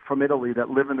people from Italy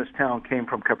that live in this town came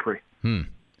from Capri.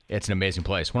 It's an amazing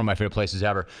place. One of my favorite places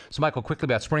ever. So, Michael, quickly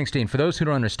about Springsteen. For those who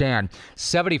don't understand,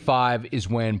 75 is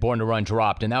when Born to Run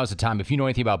dropped, and that was the time, if you know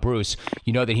anything about Bruce,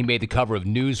 you know that he made the cover of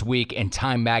Newsweek and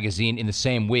Time magazine in the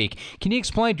same week. Can you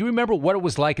explain, do you remember what it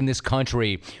was like in this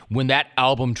country when that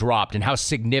album dropped and how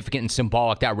significant and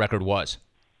symbolic that record was?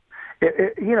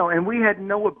 And we had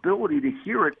no ability to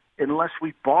hear it unless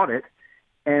we bought it.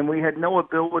 And we had no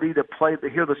ability to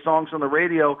hear the songs on the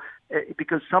radio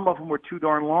because some of them were too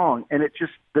darn long. And it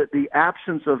just the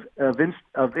absence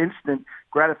of instant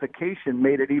gratification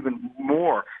made it even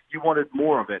more. You wanted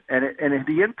more of it, and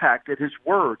the impact at his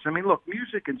words. Look,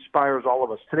 music inspires all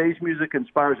of us. Today's music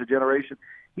inspires a generation.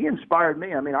 He inspired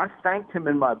me. I thanked him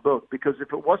in my book because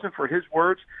if it wasn't for his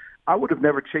words, I would have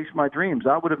never chased my dreams.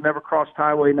 I would have never crossed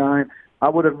Highway 9. I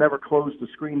would have never closed the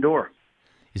screen door.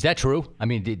 Is that true?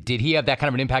 Did he have that kind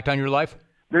of an impact on your life?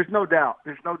 There's no doubt.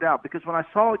 Because when I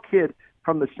saw a kid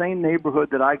from the same neighborhood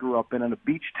that I grew up in a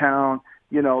beach town,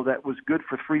 that was good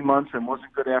for 3 months and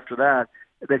wasn't good after that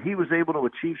he was able to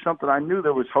achieve something, I knew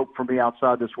there was hope for me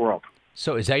outside this world.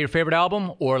 So is that your favorite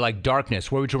album, or like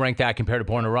Darkness? Where would you rank that compared to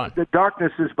Born to Run? The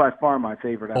Darkness is by far my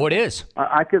favorite album. Oh, it is?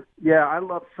 I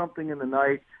love Something in the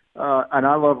Night, and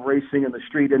I love Racing in the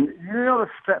Street. And the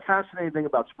fascinating thing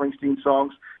about Springsteen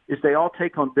songs is they all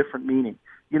take on different meaning.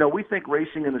 We think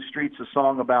Racing in the Street's a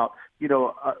song about,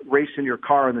 racing your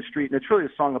car in the street, and it's really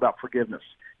a song about forgiveness.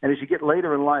 And as you get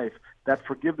later in life, that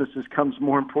forgiveness becomes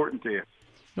more important to you.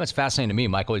 What's fascinating to me,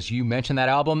 Michael, is you mentioned that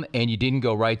album, and you didn't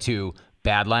go right to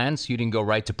Badlands. You didn't go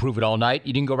right to Prove It All Night.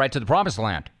 You didn't go right to The Promised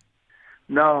Land.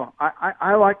 No,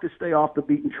 I like to stay off the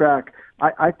beaten track.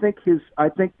 I think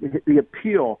the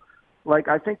appeal,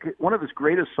 I think one of his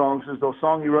greatest songs is the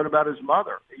song he wrote about his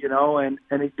mother,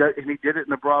 and he did it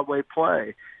in a Broadway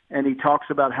play, and he talks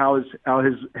about how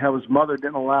his mother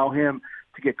didn't allow him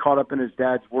to get caught up in his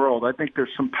dad's world. I think there's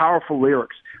some powerful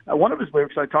lyrics. One of his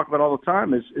lyrics I talk about all the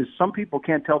time is some people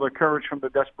can't tell their courage from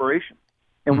their desperation.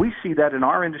 And we see that in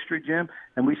our industry, Jim,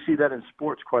 and we see that in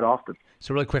sports quite often.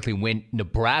 So really quickly, when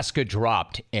Nebraska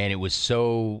dropped and it was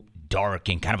so dark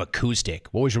and kind of acoustic,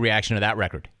 what was your reaction to that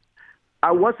record?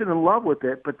 I wasn't in love with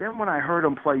it, but then when I heard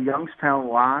him play Youngstown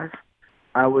live,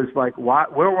 I was like, where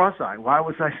was I? Why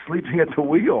was I sleeping at the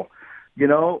wheel?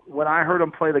 When I heard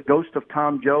him play The Ghost of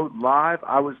Tom Joad live,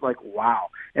 I was like, wow.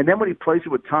 And then when he plays it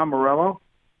with Tom Morello,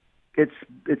 it's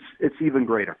even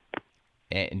greater.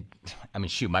 And I mean,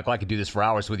 shoot, Michael, I could do this for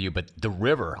hours with you, but The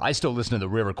River, I still listen to The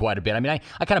River quite a bit. I mean,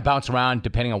 I kind of bounce around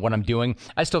depending on what I'm doing.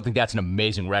 I still think that's an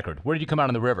amazing record. Where did you come out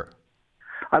on The River?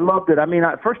 I loved it. I mean,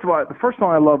 first of all, the first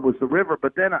song I loved was The River,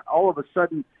 but then all of a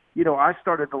sudden, I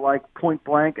started to like Point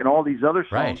Blank and all these other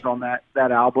songs on that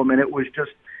album, and it was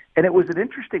an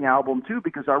interesting album too,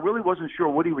 because I really wasn't sure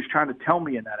what he was trying to tell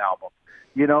me in that album.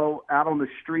 Out on the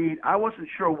street, I wasn't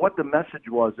sure what the message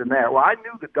was in there. Well, I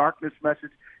knew the darkness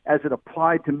message as it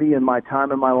applied to me in my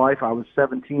time in my life. I was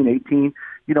 17, 18.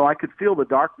 I could feel the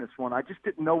darkness one. I just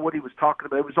didn't know what he was talking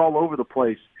about. It was all over the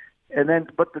place.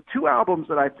 But the two albums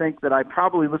that I think that I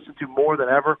probably listen to more than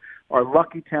ever are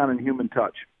Lucky Town and Human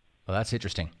Touch. Well, that's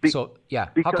interesting. How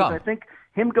Because come? I think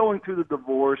him going through the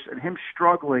divorce and him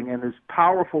struggling and his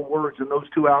powerful words in those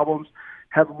two albums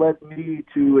have led me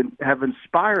to and have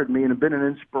inspired me and have been an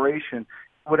inspiration,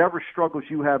 whatever struggles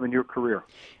you have in your career. All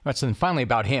right, so then finally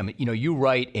about him, you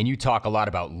write and you talk a lot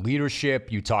about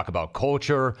leadership, you talk about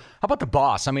culture. How about the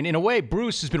boss? I mean, in a way,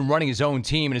 Bruce has been running his own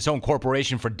team and his own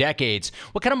corporation for decades.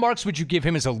 What kind of marks would you give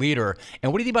him as a leader?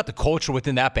 And what do you think about the culture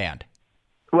within that band?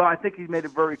 Well, I think he made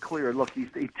it very clear. Look, he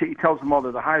tells them all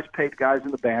they're the highest paid guys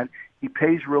in the band. He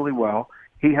pays really well.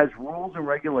 He has rules and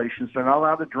regulations. They're not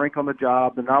allowed to drink on the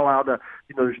job. They're not allowed to,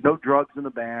 there's no drugs in the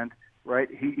band, right?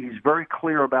 He's very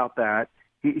clear about that.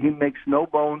 He makes no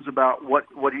bones about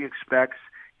what he expects.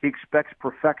 He expects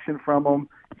perfection from them.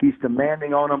 He's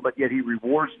demanding on them, but yet he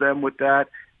rewards them with that.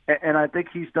 And I think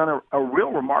he's done a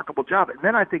real remarkable job. And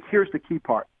then I think here's the key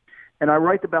part. And I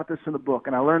write about this in the book,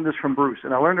 and I learned this from Bruce,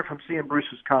 and I learned it from seeing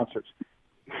Bruce's concerts.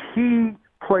 He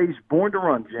plays Born to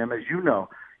Run, Jim, as you know,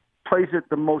 plays it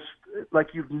the most like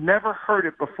you've never heard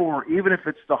it before, even if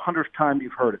it's the 100th time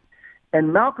you've heard it.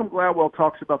 And Malcolm Gladwell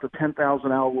talks about the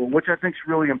 10,000-hour rule, which I think is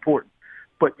really important.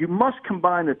 But you must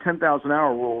combine the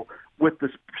 10,000-hour rule with the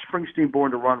Springsteen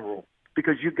Born to Run rule,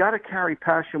 because you've got to carry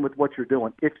passion with what you're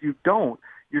doing. If you don't,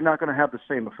 you're not going to have the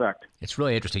same effect. It's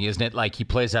really interesting, isn't it? Like, he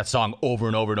plays that song over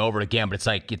and over and over again, but it's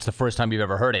like it's the first time you've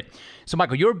ever heard it. So,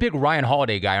 Michael, you're a big Ryan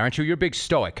Holiday guy, aren't you? You're a big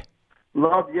Stoic.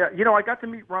 Yeah. I got to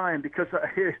meet Ryan because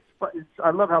I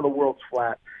love how the world's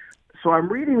flat. So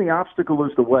I'm reading The Obstacle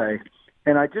is the Way,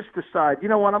 and I just decide, you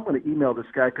know what, I'm going to email this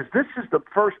guy, because this is the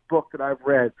first book that I've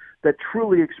read that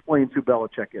truly explains who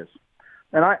Belichick is.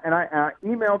 And I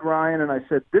emailed Ryan and I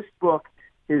said, this book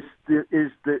is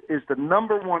the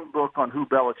number one book on who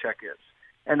Belichick is.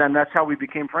 And then that's how we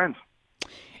became friends.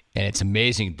 And it's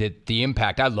amazing that the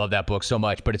impact, I love that book so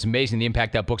much, but it's amazing the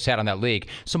impact that book's had on that league.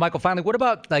 So, Michael, finally, what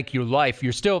about like your life?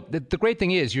 You're still, the great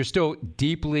thing is you're still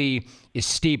deeply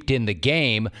steeped in the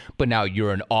game, but now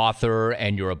you're an author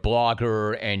and you're a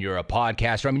blogger and you're a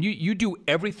podcaster. I mean, you do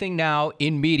everything now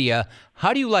in media.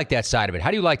 How do you like that side of it? How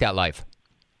do you like that life?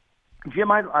 Jim,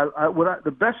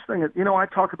 the best thing is, I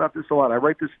talk about this a lot. I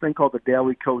write this thing called the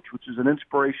Daily Coach, which is an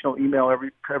inspirational email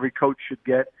every coach should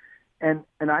get. And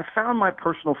I found my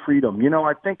personal freedom.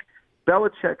 I think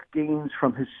Belichick gains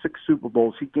from his 6 Super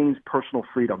Bowls. He gains personal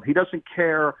freedom. He doesn't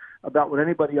care about what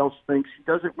anybody else thinks. He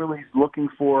doesn't really he's looking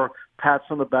for pats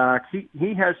on the back.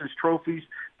 He has his trophies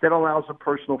that allows him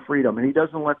personal freedom, and he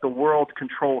doesn't let the world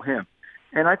control him.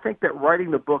 And I think that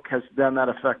writing the book has done that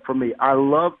effect for me. I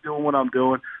love doing what I'm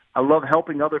doing. I love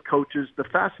helping other coaches. The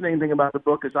fascinating thing about the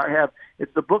book is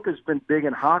the book has been big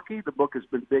in hockey. The book has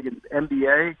been big in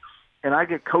NBA. and I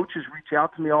get coaches reach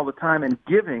out to me all the time, and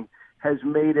giving has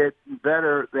made it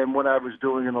better than what I was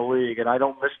doing in the league, and I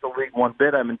don't miss the league one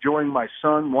bit. I'm enjoying my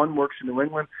son. One works in New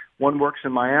England, one works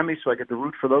in Miami, so I get to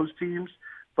root for those teams.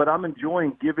 But I'm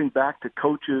enjoying giving back to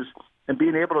coaches and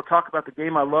being able to talk about the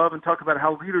game I love and talk about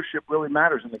how leadership really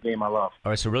matters in the game I love.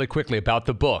 All right, so really quickly about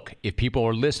the book. If people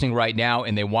are listening right now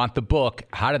and they want the book,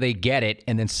 how do they get it?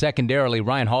 And then secondarily,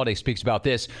 Ryan Holiday speaks about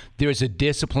this. There's a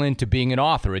discipline to being an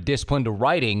author, a discipline to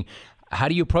writing. How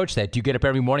do you approach that? Do you get up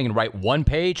every morning and write one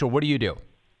page, or what do you do?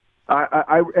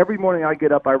 I every morning I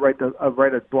get up, I write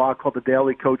a blog called The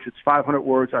Daily Coach. It's 500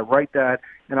 words. I write that,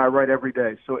 and I write every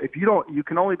day. So if you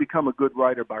can only become a good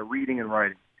writer by reading and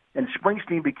writing. And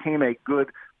Springsteen became a good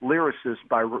lyricist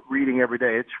by reading every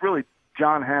day. It's really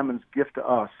John Hammond's gift to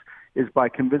us is by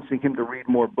convincing him to read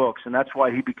more books, and that's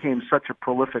why he became such a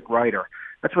prolific writer.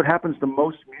 That's what happens to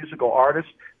most musical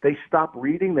artists. They stop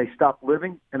reading, they stop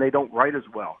living, and they don't write as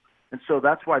well. And so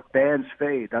that's why bands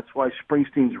fade. That's why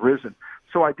Springsteen's risen.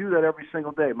 So I do that every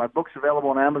single day. My book's available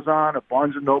on Amazon, at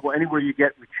Barnes & Noble, anywhere you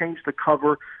get. We changed the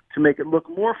cover to make it look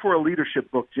more for a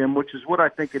leadership book, Jim, which is what I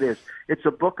think it is. It's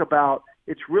a book about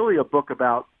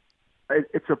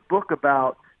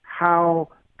how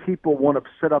people want to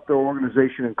set up their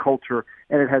organization and culture,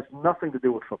 and it has nothing to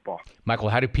do with football. Michael,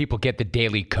 how do people get The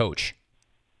Daily Coach?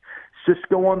 Just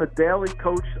go on The Daily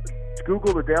Coach,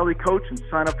 Google The Daily Coach, and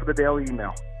sign up for the daily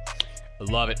email. I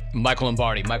love it. Michael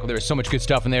Lombardi. Michael, there is so much good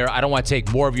stuff in there. I don't want to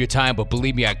take more of your time, but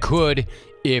believe me, I could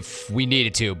if we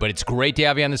needed to. But it's great to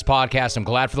have you on this podcast. I'm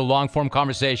glad for the long-form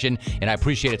conversation, and I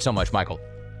appreciate it so much, Michael.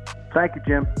 Thank you,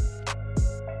 Jim.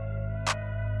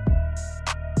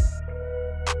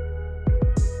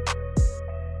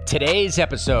 Today's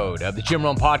episode of the Jim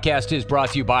Rome Podcast is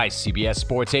brought to you by CBS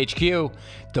Sports HQ,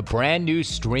 the brand new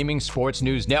streaming sports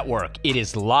news network. It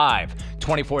is live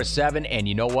 24/7, and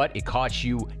you know what? It costs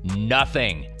you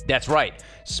nothing. That's right.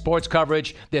 Sports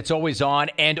coverage that's always on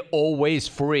and always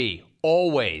free.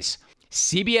 Always.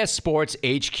 CBS Sports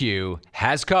HQ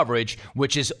has coverage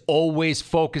which is always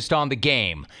focused on the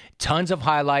game. Tons of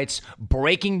highlights,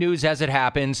 breaking news as it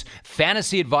happens,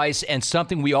 fantasy advice, and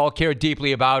something we all care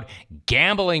deeply about,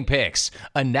 gambling picks,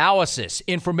 analysis,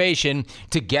 information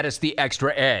to get us the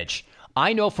extra edge.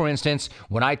 I know, for instance,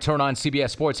 when I turn on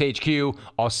CBS Sports HQ,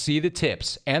 I'll see the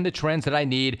tips and the trends that I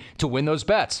need to win those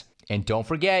bets. And don't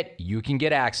forget, you can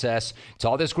get access to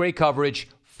all this great coverage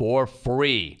for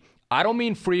free. I don't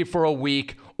mean free for a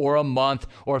week or a month,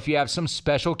 or if you have some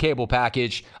special cable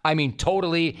package. I mean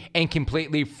totally and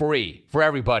completely free for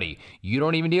everybody. You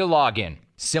don't even need a login.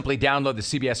 Simply download the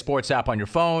CBS Sports app on your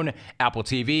phone, Apple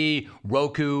TV,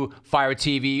 Roku, Fire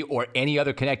TV, or any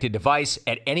other connected device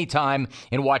at any time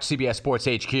and watch CBS Sports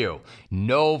HQ.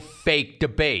 No fake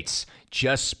debates,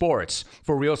 just sports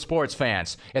for real sports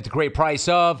fans at the great price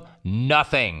of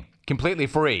nothing. Completely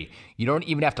free. You don't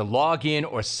even have to log in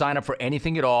or sign up for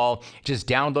anything at all. Just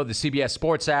download the CBS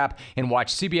Sports app and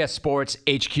watch CBS Sports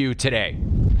HQ today.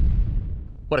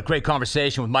 What a great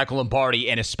conversation with Michael Lombardi,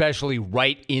 and especially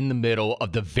right in the middle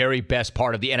of the very best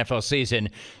part of the NFL season.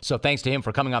 So thanks to him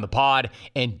for coming on the pod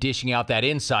and dishing out that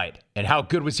insight. And how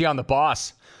good was he on The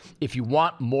Boss? If you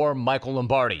want more Michael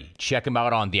Lombardi, check him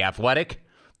out on The Athletic,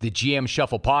 the GM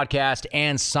Shuffle podcast,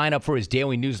 and sign up for his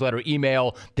daily newsletter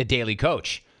email, The Daily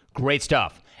Coach. Great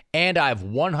stuff. And I have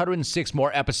 106 more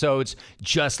episodes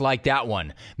just like that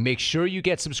one. Make sure you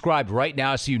get subscribed right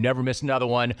now so you never miss another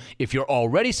one. If you're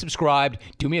already subscribed,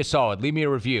 do me a solid. Leave me a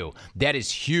review. That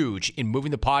is huge in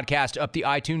moving the podcast up the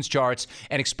iTunes charts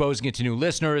and exposing it to new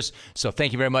listeners. So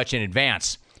thank you very much in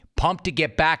advance. Pumped to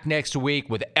get back next week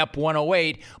with EP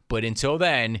 108. But until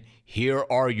then, here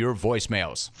are your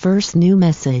voicemails. First new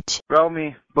message.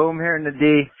 Romy, Boom here in the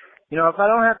D. You know, if I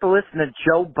don't have to listen to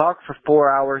Joe Buck for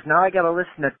 4 hours, now I gotta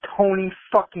listen to Tony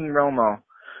fucking Romo.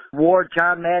 Wore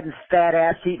John Madden's fat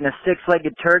ass eating a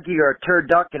six-legged turkey or a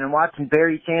turducken and watching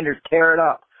Barry Sanders tear it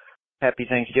up. Happy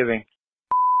Thanksgiving.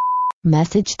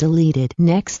 Message deleted.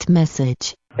 Next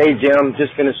message. Hey Jim,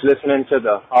 just finished listening to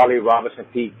the Holly Robinson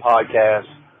Peete podcast.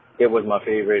 It was my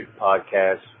favorite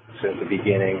podcast since the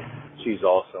beginning. She's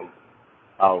awesome.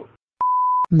 Out.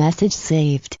 Message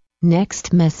saved. Next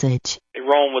message. Hey,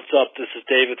 Ron, what's up? This is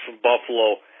David from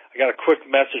Buffalo. I got a quick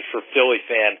message for Philly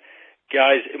fan.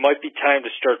 Guys, it might be time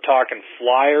to start talking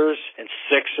Flyers and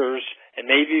Sixers and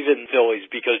maybe even Phillies,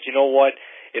 because you know what?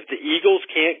 If the Eagles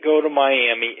can't go to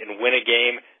Miami and win a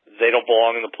game, they don't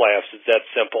belong in the playoffs. It's that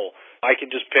simple. I can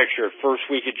just picture it. First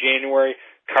week of January,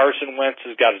 Carson Wentz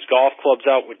has got his golf clubs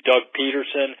out with Doug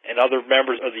Peterson and other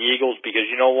members of the Eagles, because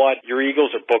you know what? Your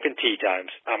Eagles are booking tee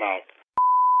times. I'm out.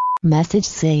 Message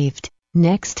saved.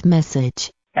 Next message.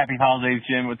 Happy holidays,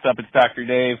 Jim. What's up? It's Dr.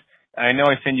 Dave. I know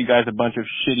I send you guys a bunch of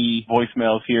shitty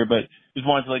voicemails here, but just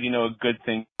wanted to let you know a good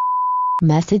thing.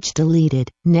 Message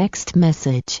deleted. Next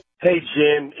message. Hey,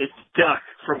 Jim, it's Duck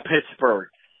from Pittsburgh.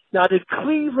 Now, did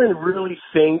Cleveland really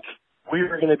think we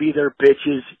were going to be their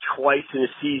bitches twice in a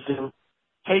season?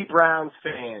 Hey, Browns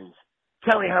fans,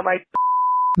 tell me how my...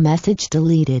 Message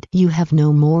deleted. You have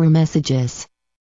no more messages.